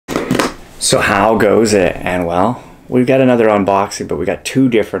So how goes it? And well, we've got another unboxing, but we got two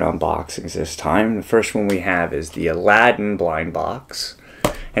different unboxings this time. The first one we have is the Aladdin blind box.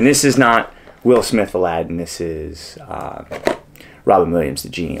 And this is not Will Smith Aladdin, this is Robin Williams, the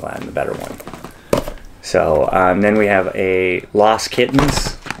Genie Aladdin, the better one. So then we have a Lost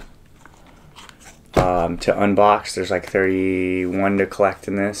Kittens to unbox. There's like 31 to collect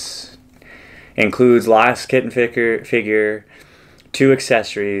in this. Includes Lost Kitten figure, 2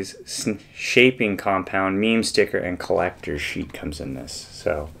 accessories, shaping compound, meme sticker, and collector's sheet comes in this.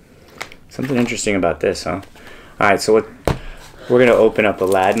 So something interesting about this, huh? Alright, so we're going to open up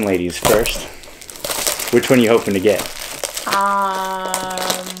Aladdin ladies first. Which one are you hoping to get? I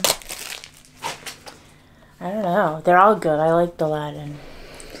don't know. They're all good. I like Aladdin.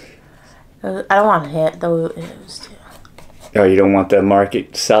 I don't want to hit those two. Oh, you don't want the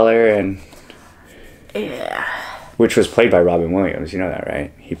market seller and... Yeah. Which was played by Robin Williams, you know that,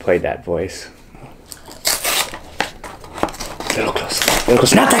 right? He played that voice. Little close. Little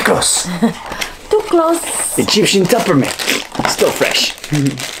close. Not that close! Too close! Egyptian peppermint. Still fresh.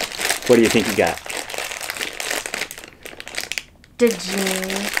 What do you think you got? The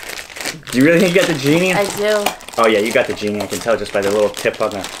Genie. Do you really think you got the Genie? I do. Oh yeah, you got the Genie. I can tell just by the little tip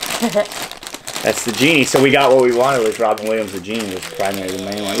on the... That's the Genie. So we got what we wanted with Robin Williams, the Genie, was primarily the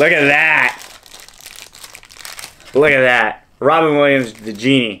main one. Look at that! Look at that. Robin Williams, the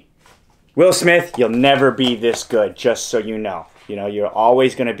Genie. Will Smith, you'll never be this good, just so you know. You know, you're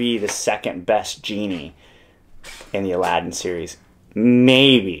always going to be the second best Genie in the Aladdin series.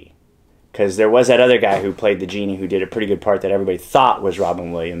 Maybe. Because there was that other guy who played the Genie who did a pretty good part that everybody thought was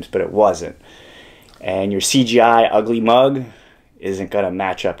Robin Williams, but it wasn't. And your CGI ugly mug isn't going to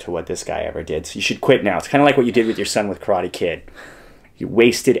match up to what this guy ever did. So you should quit now. It's kind of like what you did with your son with Karate Kid. You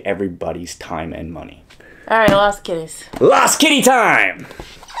wasted everybody's time and money. Alright, Lost Kitties. Lost Kitty time!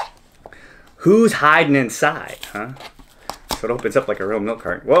 Who's hiding inside, huh? So it opens up like a real milk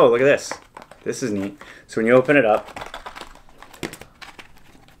carton. Whoa, look at this. This is neat. So when you open it up...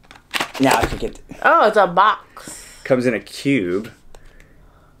 Now I can get... Oh, it's a box. Comes in a cube.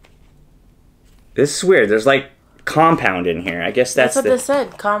 This is weird. There's like compound in here. I guess that's what this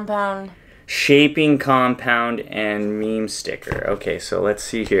said. Compound. Shaping compound and meme sticker. Okay, so let's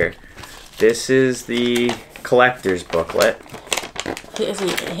see here. This is the collector's booklet.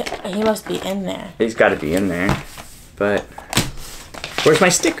 He must be in there. He's got to be in there. But where's my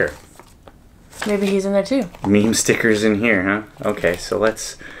sticker? Maybe he's in there too. Meme stickers in here, huh? Okay, so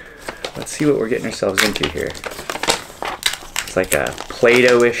let's see what we're getting ourselves into here. It's like a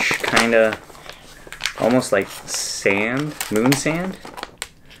Play-Doh-ish kind of, almost like sand, moon sand,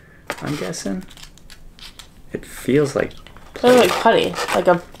 I'm guessing. It feels like It looks like putty, like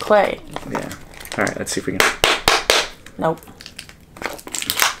a clay. Yeah. Alright, let's see if we can... Nope.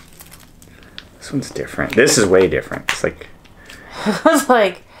 This one's different. This is way different. It's like... It was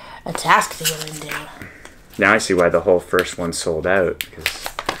like a task to go into. Now I see why the whole first one sold out. Because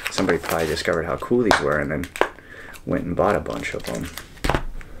somebody probably discovered how cool these were and then went and bought a bunch of them.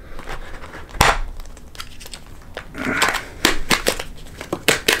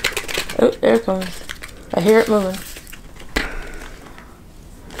 Oh, there it comes. I hear it moving.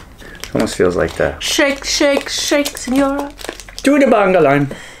 Almost feels like the... Shake, shake, shake, senora. Do the bongo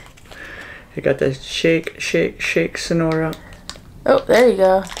line. You got the shake, shake, shake, sonora. Oh, there you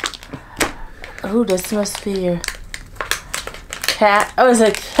go. Oh, this must be your cat. Oh, it's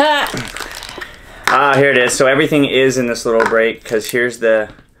a cat. Ah, here it is. So everything is in this little break because here's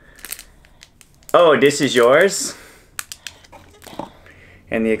the... Oh, this is yours?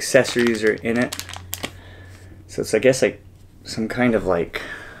 And the accessories are in it. So it's, I guess, like some kind of like...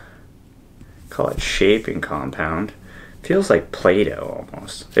 Call it shaping compound. Feels like Play-Doh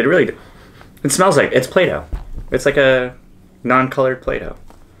almost. It really... It smells like... It's Play-Doh. It's like a non-colored Play-Doh.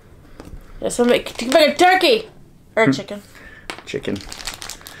 This will make a turkey. Or a chicken. Chicken.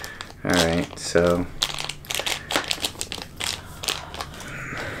 Alright, so...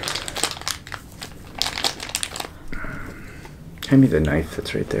 Hand me the knife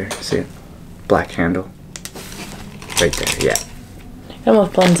that's right there. See it? Black handle. Right there, yeah. It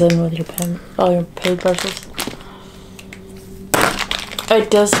almost blends in with your pen, all your paintbrushes. It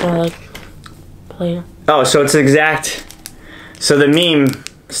does smell like Play-Doh. Oh, so it's exact. So the meme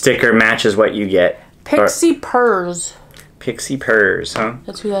sticker matches what you get. Pixie Purrs. Pixie Purrs, huh?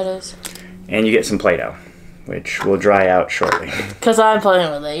 That's who that is. And you get some Play-Doh, which will dry out shortly. Because I'm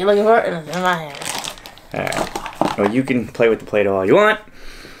playing with it. You're looking for it, and it's in my hand. Alright. Well, you can play with the Play-Doh all you want.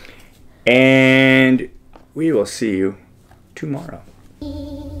 And we will see you tomorrow.